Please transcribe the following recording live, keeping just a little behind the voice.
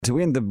To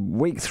end the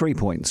week, 3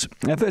 points.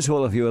 Now, first of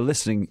all, if you were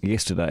listening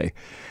yesterday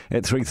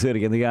at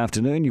 3:30 in the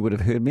afternoon, you would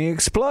have heard me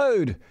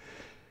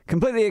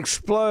completely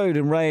explode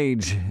in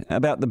rage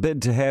about the bid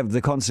to have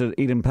the concert at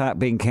Eden Park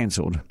being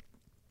cancelled.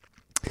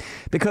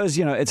 Because,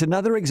 it's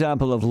another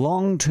example of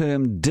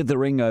long-term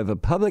dithering over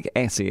public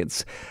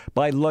assets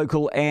by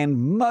local and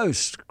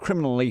most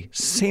criminally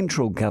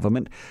central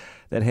government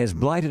that has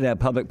blighted our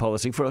public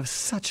policy for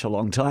such a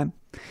long time.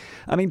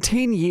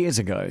 10 years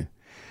ago,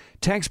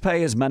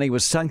 taxpayers' money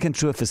was sunk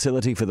into a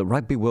facility for the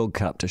Rugby World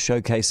Cup to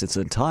showcase its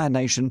entire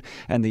nation,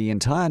 and the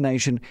entire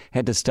nation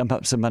had to stump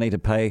up some money to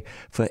pay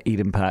for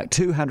Eden Park,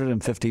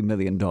 $250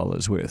 million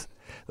worth.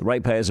 The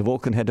ratepayers of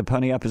Auckland had to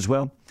pony up as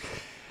well.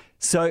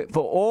 So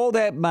for all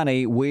that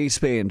money we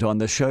spent on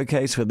the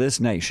showcase for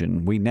this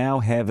nation, we now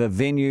have a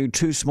venue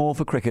too small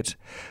for cricket,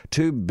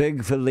 too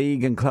big for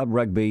league and club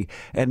rugby,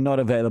 and not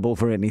available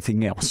for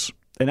anything else.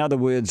 In other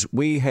words,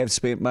 we have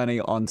spent money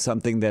on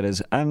something that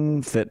is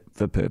unfit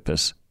for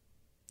purpose.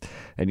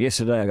 And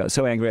yesterday I got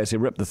so angry I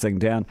said, rip the thing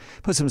down,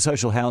 put some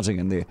social housing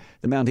in there.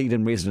 The Mount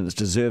Eden residents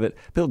deserve it.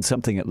 Build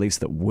something at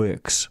least that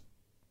works.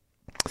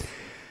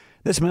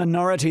 This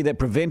minority that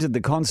prevented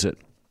the concert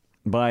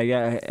by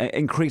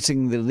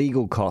increasing the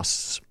legal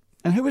costs.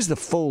 And who was the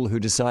fool who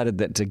decided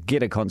that to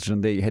get a concert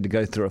in there you had to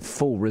go through a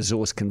full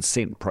resource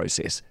consent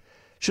process?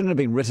 Shouldn't have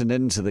been written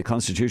into the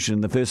Constitution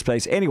in the first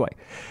place. Anyway,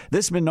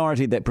 this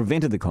minority that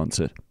prevented the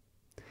concert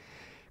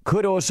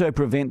could also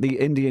prevent the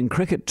Indian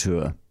cricket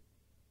tour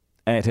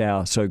at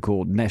our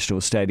so-called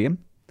national stadium.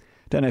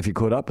 Don't know if you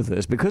caught up with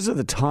this. Because of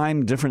the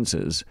time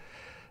differences,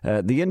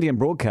 the Indian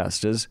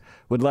broadcasters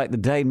would like the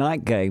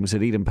day-night games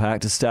at Eden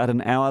Park to start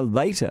an hour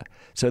later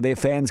so their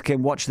fans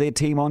can watch their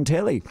team on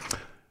telly.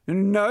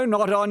 No,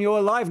 not on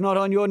your life, not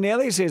on your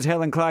Nelly, says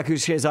Helen Clark, who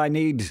says, I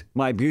need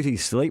my beauty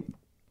sleep.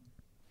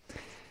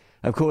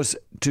 Of course,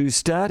 to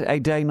start a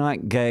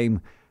day-night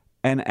game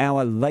an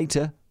hour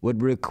later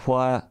would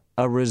require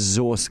a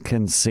resource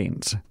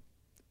consent.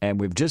 And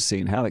we've just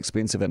seen how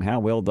expensive and how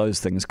well those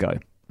things go.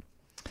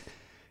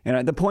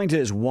 The point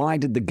is, why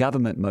did the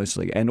government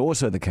mostly, and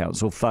also the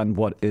council, fund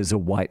what is a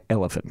white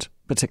elephant,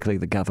 particularly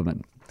the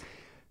government?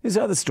 There's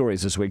other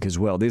stories this week as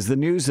well. There's the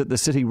news that the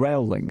City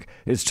Rail link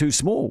is too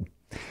small.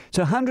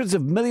 So hundreds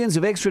of millions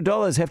of extra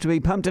dollars have to be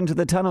pumped into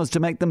the tunnels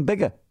to make them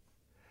bigger.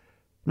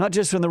 Not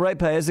just from the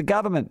ratepayers, the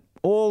government,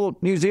 all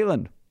New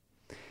Zealand.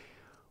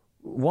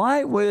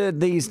 Why were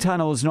these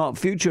tunnels not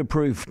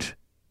future-proofed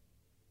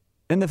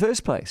in the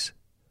first place?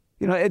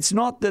 It's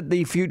not that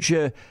the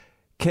future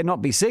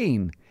cannot be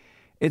seen.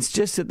 It's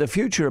just that the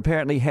future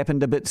apparently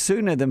happened a bit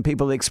sooner than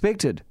people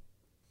expected.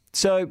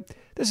 So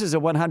this is a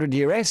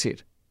 100-year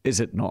asset, is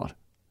it not?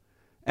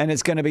 And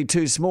it's going to be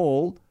too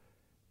small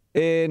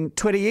in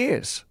 20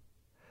 years.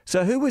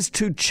 So who was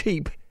too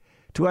cheap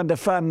to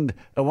underfund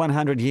a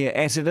 100-year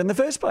asset in the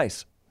first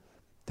place?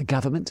 The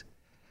government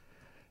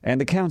and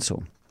the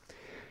council.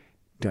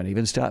 Don't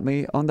even start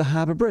me on the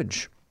Harbour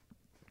Bridge.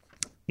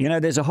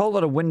 There's a whole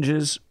lot of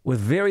whingers with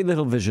very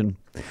little vision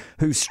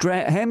who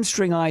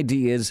hamstring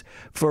ideas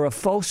for a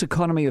false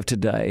economy of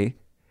today.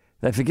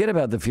 They forget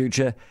about the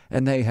future,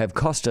 and they have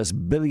cost us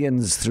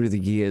billions through the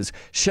years.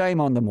 Shame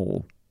on them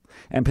all,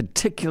 and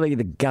particularly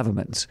the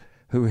governments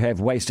who have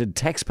wasted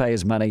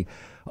taxpayers' money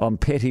on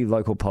petty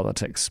local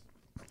politics.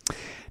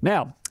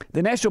 Now,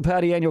 the National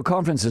Party annual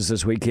conference is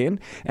this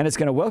weekend, and it's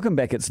going to welcome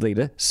back its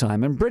leader,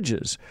 Simon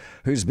Bridges,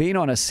 who's been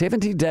on a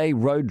 70-day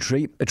road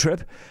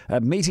trip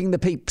meeting the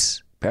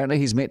peeps. Apparently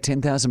he's met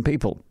 10,000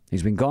 people.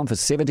 He's been gone for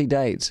 70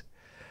 days.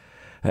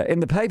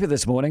 In the paper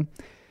this morning,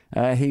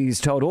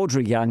 he's told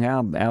Audrey Young,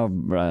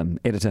 our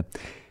editor,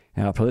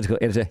 our political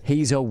editor,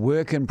 he's a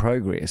work in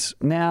progress.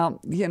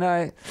 Now,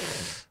 I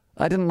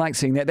didn't like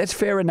seeing that. That's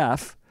fair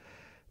enough.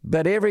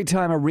 But every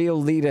time a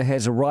real leader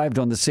has arrived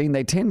on the scene,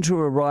 they tend to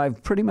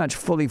arrive pretty much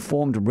fully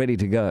formed and ready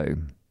to go.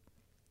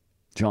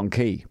 John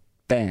Key,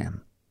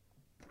 bam.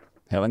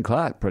 Helen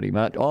Clark, pretty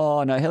much.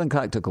 Oh, no, Helen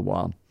Clark took a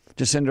while.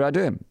 Jacinda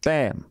Ardern,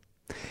 bam.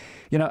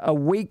 A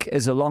week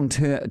is a long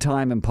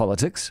time in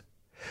politics.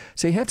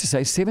 So you have to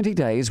say 70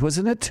 days was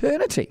an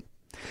eternity.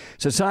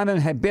 So Simon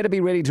had better be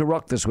ready to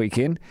rock this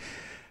weekend,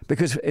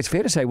 because it's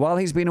fair to say while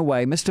he's been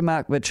away, Mr.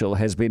 Mark Mitchell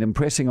has been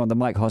impressing on the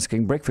Mike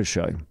Hosking breakfast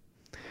show.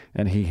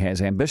 And he has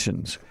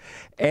ambitions.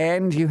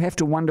 And you have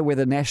to wonder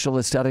whether National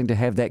is starting to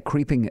have that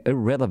creeping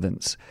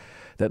irrelevance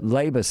that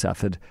Labour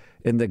suffered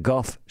in the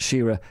Gough,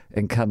 Shearer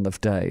and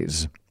Cunliffe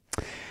days.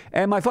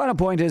 And my final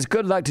point is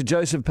good luck to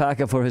Joseph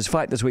Parker for his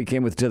fight this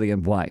weekend with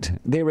Dillian White.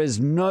 There is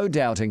no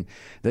doubting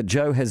that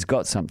Joe has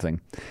got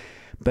something.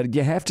 But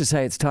you have to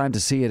say it's time to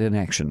see it in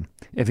action.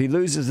 If he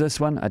loses this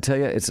one, I tell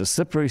you, it's a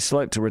slippery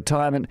slope to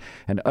retirement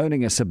and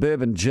owning a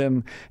suburban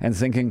gym and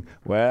thinking,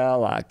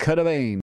 well, I could have been.